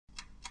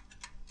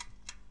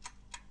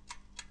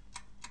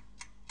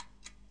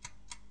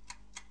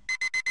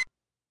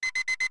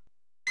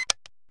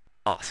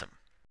Awesome.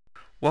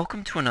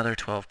 Welcome to another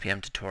 12 p.m.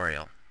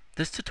 tutorial.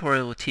 This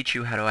tutorial will teach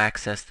you how to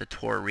access the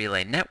Tor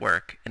relay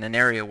network in an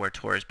area where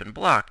Tor has been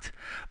blocked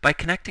by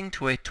connecting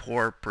to a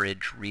Tor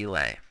bridge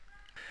relay.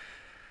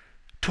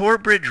 Tor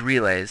bridge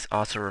relays,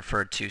 also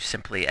referred to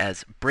simply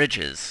as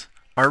bridges,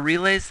 are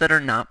relays that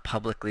are not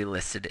publicly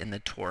listed in the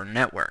Tor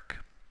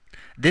network.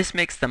 This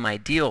makes them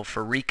ideal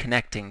for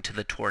reconnecting to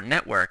the Tor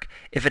network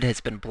if it has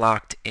been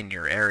blocked in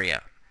your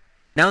area.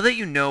 Now that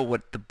you know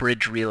what the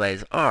bridge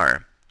relays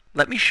are,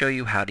 let me show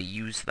you how to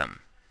use them.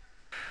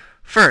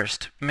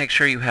 First, make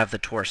sure you have the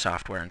Tor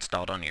software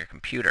installed on your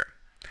computer.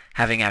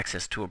 Having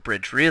access to a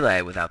bridge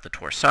relay without the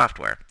Tor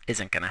software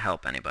isn't going to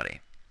help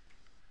anybody.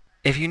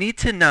 If you need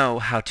to know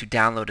how to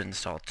download and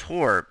install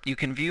Tor, you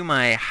can view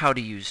my How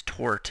to Use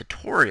Tor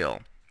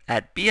tutorial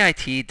at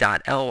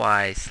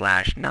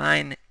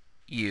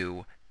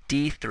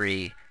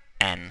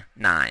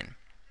bit.ly/9ud3n9.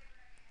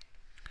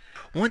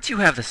 Once you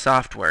have the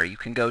software, you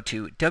can go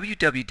to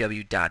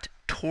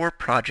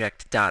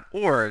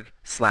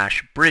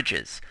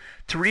www.torproject.org/bridges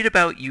to read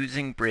about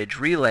using bridge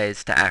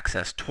relays to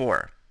access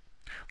Tor.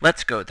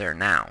 Let's go there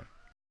now.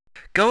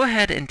 Go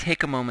ahead and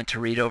take a moment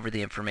to read over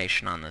the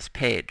information on this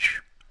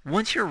page.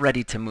 Once you're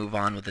ready to move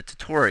on with the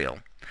tutorial,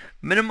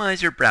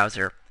 minimize your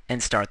browser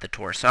and start the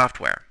Tor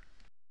software.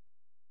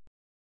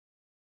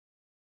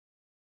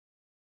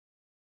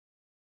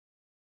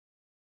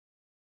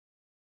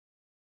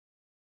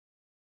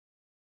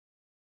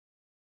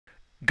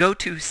 Go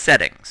to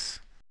Settings.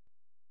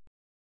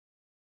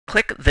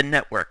 Click the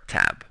Network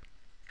tab.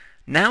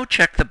 Now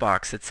check the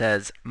box that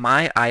says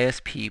My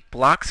ISP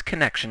blocks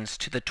connections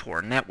to the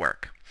Tor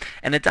network,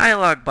 and a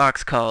dialog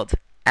box called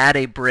Add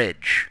a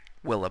Bridge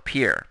will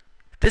appear.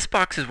 This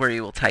box is where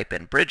you will type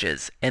in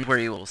bridges and where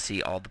you will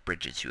see all the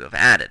bridges you have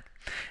added.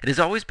 It is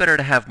always better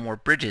to have more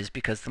bridges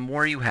because the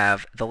more you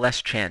have, the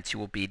less chance you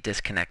will be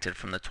disconnected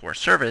from the Tor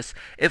service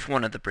if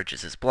one of the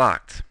bridges is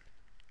blocked.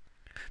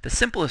 The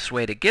simplest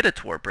way to get a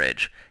Tor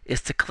bridge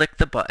is to click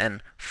the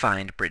button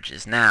Find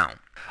Bridges Now.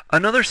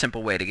 Another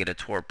simple way to get a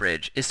Tor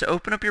bridge is to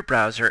open up your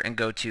browser and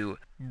go to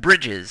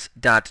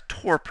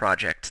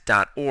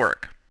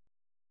bridges.torproject.org.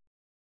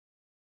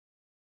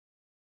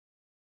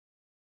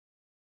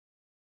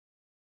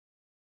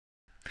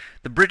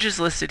 The bridges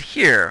listed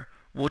here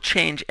will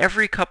change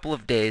every couple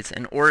of days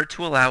in order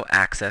to allow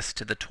access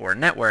to the Tor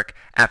network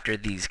after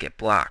these get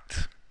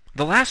blocked.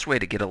 The last way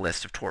to get a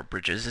list of Tor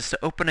bridges is to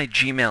open a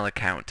Gmail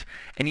account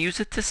and use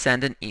it to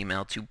send an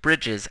email to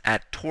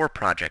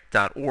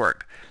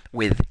bridges@torproject.org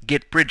with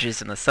Get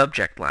Bridges in the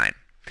subject line.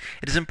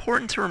 It is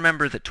important to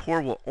remember that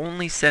Tor will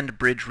only send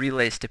bridge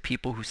relays to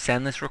people who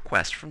send this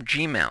request from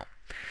Gmail.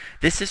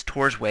 This is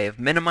Tor's way of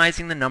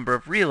minimizing the number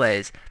of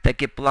relays that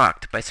get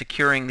blocked by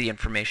securing the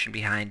information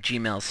behind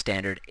Gmail's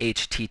standard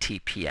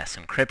HTTPS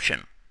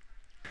encryption.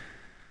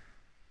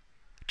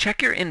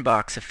 Check your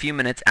inbox a few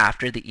minutes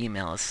after the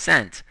email is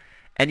sent,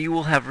 and you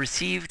will have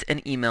received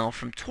an email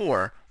from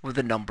Tor with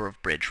a number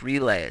of bridge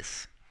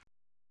relays.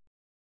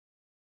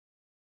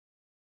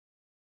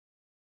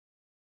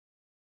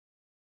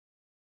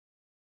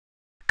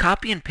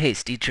 Copy and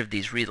paste each of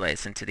these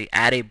relays into the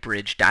Add a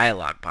Bridge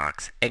dialog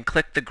box and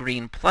click the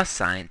green plus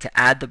sign to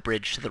add the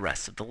bridge to the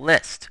rest of the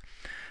list.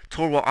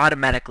 Tor will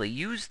automatically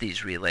use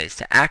these relays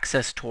to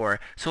access Tor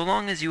so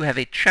long as you have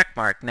a check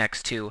mark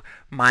next to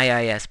My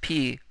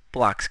ISP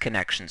blocks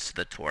connections to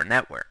the Tor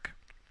network.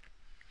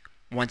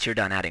 Once you're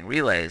done adding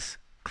relays,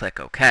 click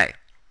OK.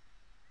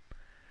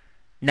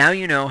 Now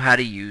you know how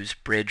to use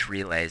bridge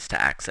relays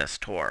to access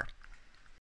Tor.